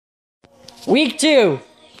Week 2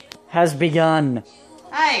 has begun.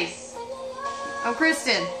 Hi, I'm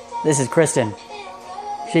Kristen. This is Kristen.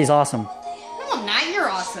 She's awesome. No, I'm not. You're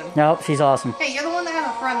awesome. Nope, she's awesome. Hey, you're the one that had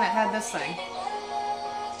a friend that had this thing.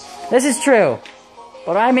 This is true,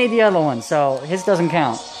 but I made the other one, so his doesn't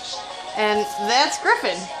count. And that's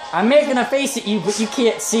Griffin. I'm making a face at you, but you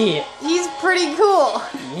can't see it. He's pretty cool.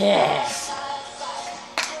 Yeah.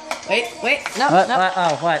 Wait, no, What?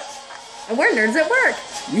 no. What? And we're nerds at work.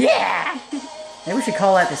 Yeah! Maybe we should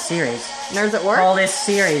call that the series. Nerds at work? Call this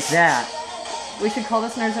series that. We should call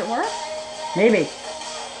this Nerds at Work? Maybe.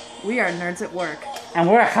 We are nerds at work. And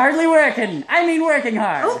we're hardly working. I mean working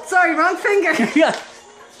hard. Oh, sorry, wrong finger.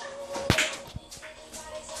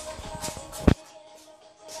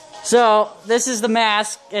 So, this is the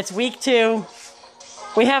mask. It's week 2.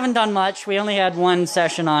 We haven't done much. We only had one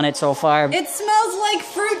session on it so far. It smells like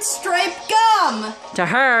fruit stripe gum. To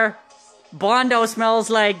her, Bondo smells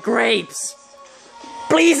like grapes.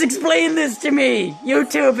 Please explain this to me.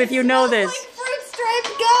 YouTube, if you know this. Like fruit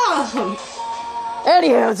stripe gum.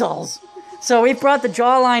 Anyhow, so we've brought the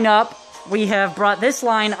jawline up. We have brought this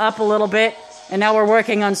line up a little bit. And now we're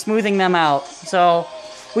working on smoothing them out. So,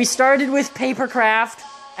 we started with paper craft.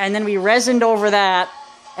 And then we resined over that.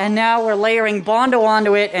 And now we're layering Bondo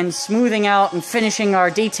onto it and smoothing out and finishing our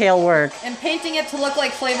detail work. And painting it to look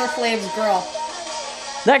like Flavor Flav's girl.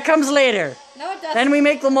 That comes later. No, it doesn't. Then we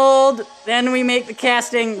make the mold, then we make the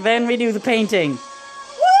casting, then we do the painting. Woo!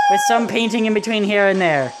 With some painting in between here and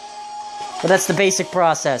there. But that's the basic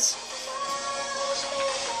process.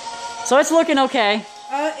 So it's looking okay.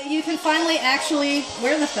 You can finally actually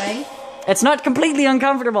wear the thing. It's not completely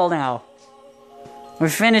uncomfortable now. We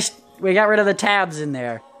finished, we got rid of the tabs in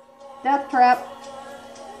there. Death trap.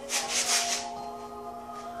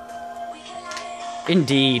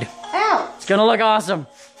 Indeed. Ow! It's gonna look awesome.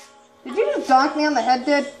 Did you just donk me on the head,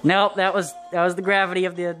 dude? Nope, that was the gravity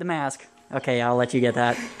of the mask. Okay, I'll let you get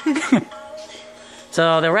that.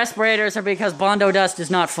 So the respirators are because Bondo dust is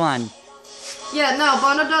not fun. Yeah, no,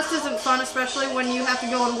 Bondo dust isn't fun, especially when you have to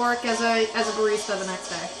go and work as a barista the next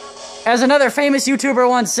day. As another famous YouTuber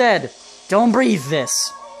once said, don't breathe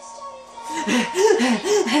this.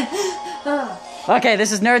 Okay,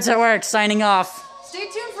 this is Nerds at Work signing off. Stay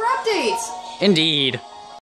tuned for updates! Indeed.